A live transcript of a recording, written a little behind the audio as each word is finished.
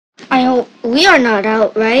I hope we are not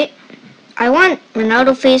out, right? I want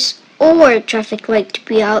Ronaldo face or traffic light to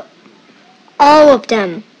be out. All of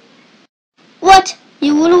them. What?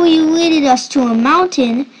 You literally leaded us to a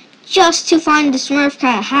mountain just to find the Smurf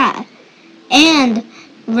cat hat. And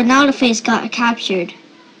Ronaldo face got captured.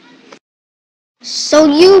 So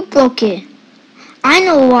you broke it. I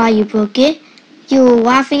know why you broke it. You were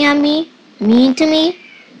laughing at me, mean to me,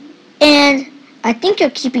 and I think you're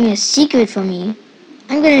keeping a secret from me.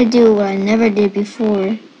 I'm gonna do what I never did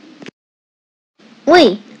before.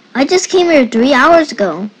 Wait, I just came here 3 hours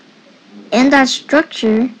ago, and that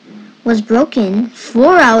structure was broken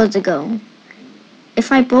 4 hours ago.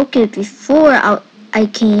 If I broke it before I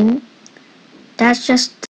came, that's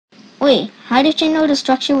just... Wait, how did you know the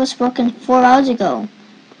structure was broken 4 hours ago,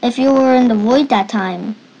 if you were in the void that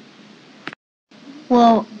time?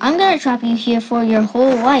 Well, I'm gonna trap you here for your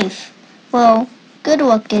whole life. Well, good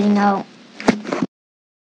luck getting out.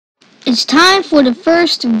 It's time for the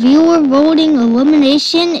first viewer voting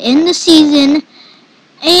elimination in the season,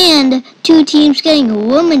 and 2 teams getting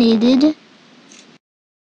eliminated.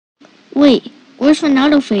 Wait, where's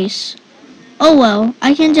Ronaldo face? Oh well,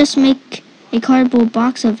 I can just make a cardboard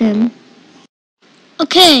box of him.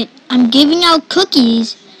 Okay, I'm giving out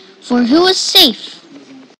cookies for who is safe.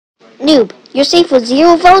 Noob, you're safe with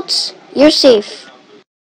 0 votes? You're safe.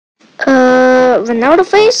 Ronaldo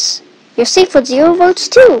face? You're safe with 0 votes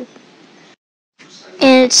too.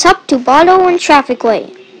 And it's up to Bottle and Traffic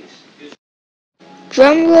Light.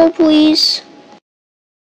 Drum roll, please.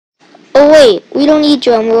 Oh wait, we don't need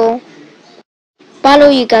drum roll.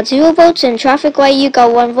 Bottle, you got 0 votes, and Traffic Light, you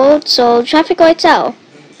got 1 vote, so Traffic Light's out.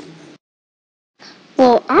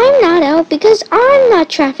 Well, I'm not out because I'm not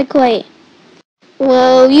Traffic Light.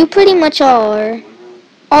 Well, you pretty much are.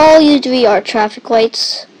 All you 3 are Traffic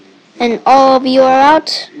Lights, and all of you are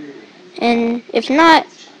out. And if not,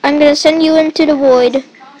 I'm gonna send you into the void.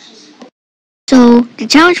 So, the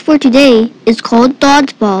challenge for today is called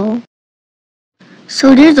Dodgeball.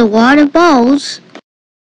 So there's a lot of balls.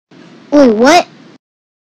 Wait, what?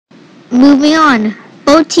 Moving on.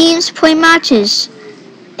 Both teams play matches,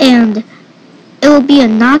 and it will be a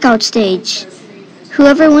knockout stage.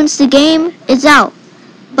 Whoever wins the game is out,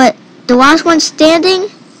 but the last one standing,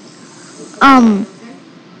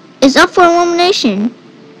 is up for elimination.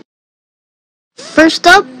 First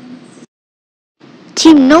up,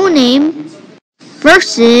 Team No Name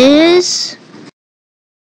versus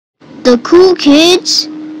the Cool Kids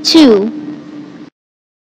 2.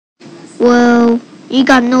 Well, you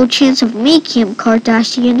got no chance of me, Kim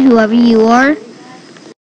Kardashian, whoever you are.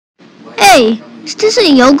 Hey, is this a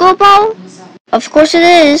yoga ball? Of course it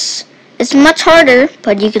is. It's much harder,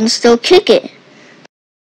 but you can still kick it.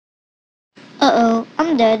 Uh-oh,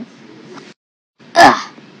 I'm dead. Ugh.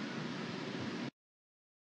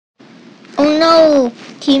 Oh no,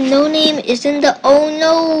 Team No Name is in the oh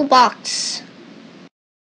no box.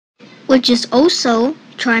 Which is also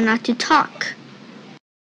try not to talk.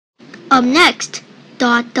 Up next, ...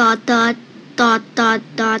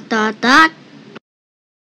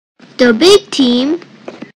 The big team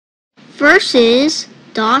versus ...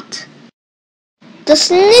 The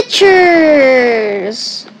Snitchers.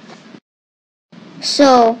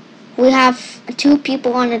 So, we have 2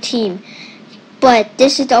 people on the team, but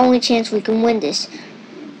this is the only chance we can win this.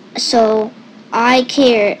 So, I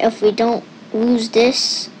care if we don't lose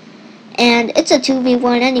this, and it's a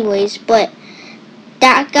 2v1 anyways, but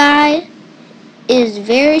that guy is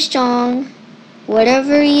very strong.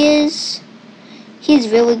 Whatever he is, he's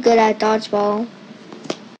really good at dodgeball.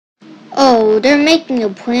 Oh, they're making a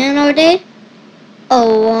plan, are they? A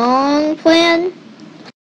long plan?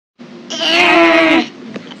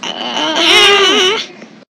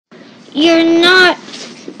 You're not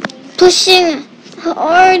pushing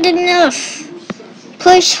hard enough.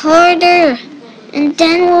 Push harder, and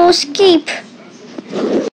then we'll escape.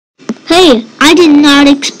 Hey, I did not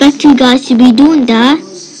expect you guys to be doing that.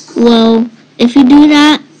 Well, if you do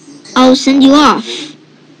that, I'll send you off.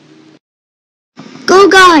 Go,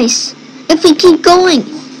 guys! If we keep going,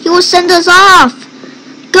 he will send us off.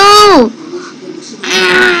 Go!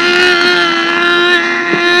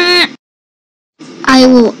 I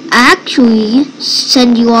will actually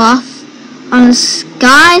send you off on a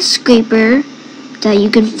skyscraper that you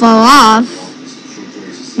can fall off,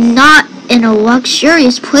 not in a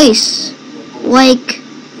luxurious place like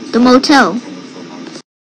the motel.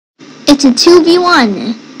 It's a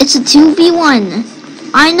 2v1. It's a 2v1.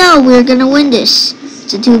 I know we're gonna win this.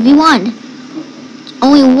 It's a 2v1.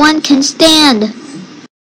 Only one can stand.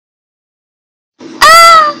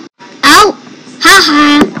 Ah! Out!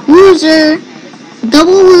 Haha! Loser!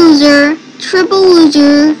 Double loser! Triple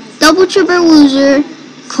loser! Double triple loser,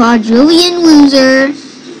 quadrillion loser.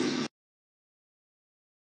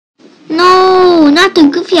 No, not the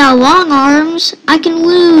goofy out long arms. I can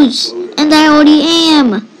lose, and I already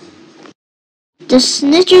am. The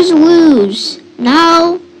snitchers lose.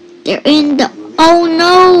 Now they're in the oh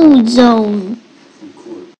no zone.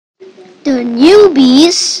 The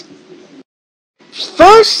newbies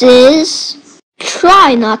versus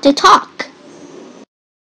try not to talk.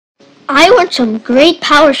 I want some great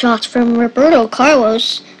power shots from Roberto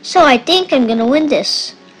Carlos, so I think I'm gonna win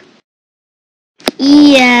this.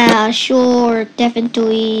 Yeah, sure,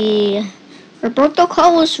 definitely. Roberto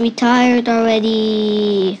Carlos retired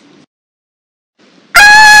already.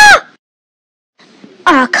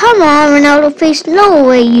 Ah, come on, Ronaldo face. No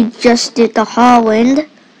way you just did the Holland.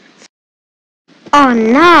 Oh,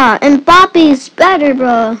 nah, Mbappe's better,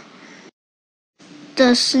 bro.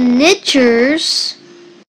 The Snitchers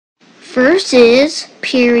versus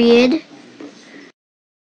period,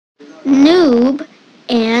 noob,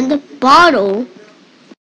 and bottle.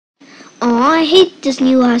 Oh, I hate this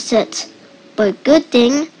new asset. But good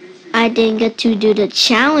thing I didn't get to do the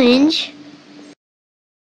challenge.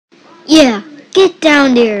 Yeah, get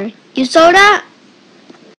down there. You saw that?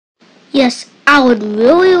 Yes, I would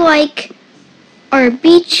really like our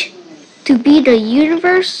beach to be the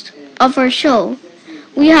universe of our show.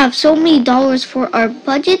 We have so many dollars for our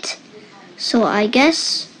budget, so I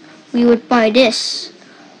guess we would buy this.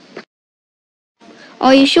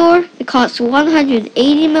 Are you sure? It costs $180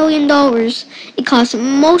 million. It costs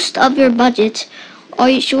most of your budget. Are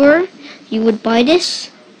you sure you would buy this?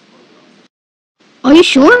 Are you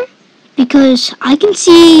sure? Because I can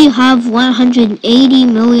see you have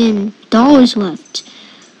 $180 million left.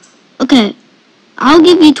 Okay, I'll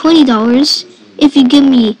give you $20 if you give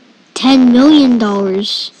me $10 million.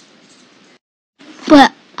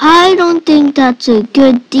 But I don't think that's a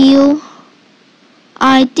good deal.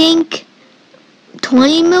 I think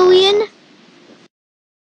 20 million?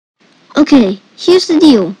 Okay, here's the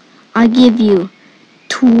deal. I give you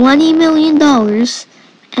 $20 million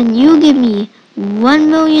and you give me $1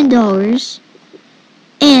 million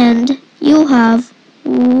and you'll have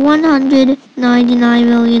 $199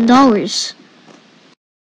 million.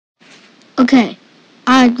 Okay,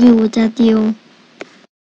 I agree with that deal.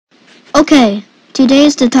 Okay, today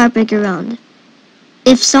is the tiebreaker round.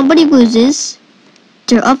 If somebody loses,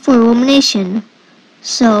 they're up for elimination,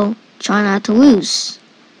 so try not to lose.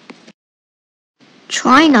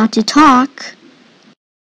 Try not to talk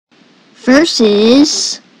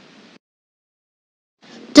versus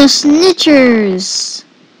the Snitchers.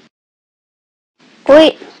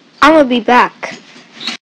 Wait, I'm gonna be back.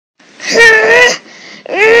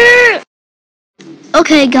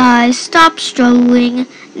 Okay guys, stop struggling.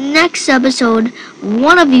 Next episode,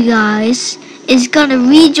 one of you guys is gonna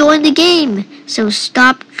rejoin the game. So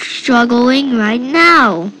stop struggling right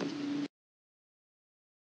now.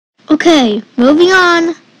 Okay, moving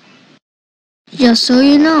on. Just so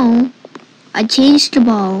you know, I changed the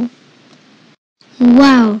ball.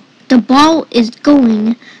 Wow, the ball is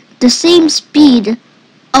going the same speed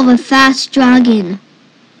of a fast dragon.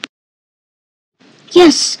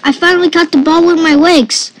 Yes, I finally caught the ball with my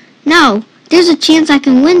legs. Now, there's a chance I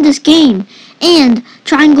can win this game, and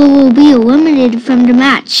Triangle will be eliminated from the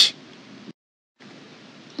match.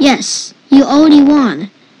 Yes, you already won,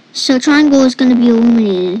 so Triangle is going to be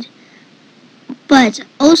eliminated. But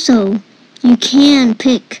also, you can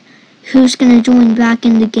pick who's going to join back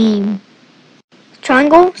in the game.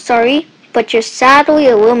 Triangle, sorry, but you're sadly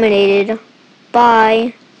eliminated.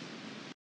 Bye.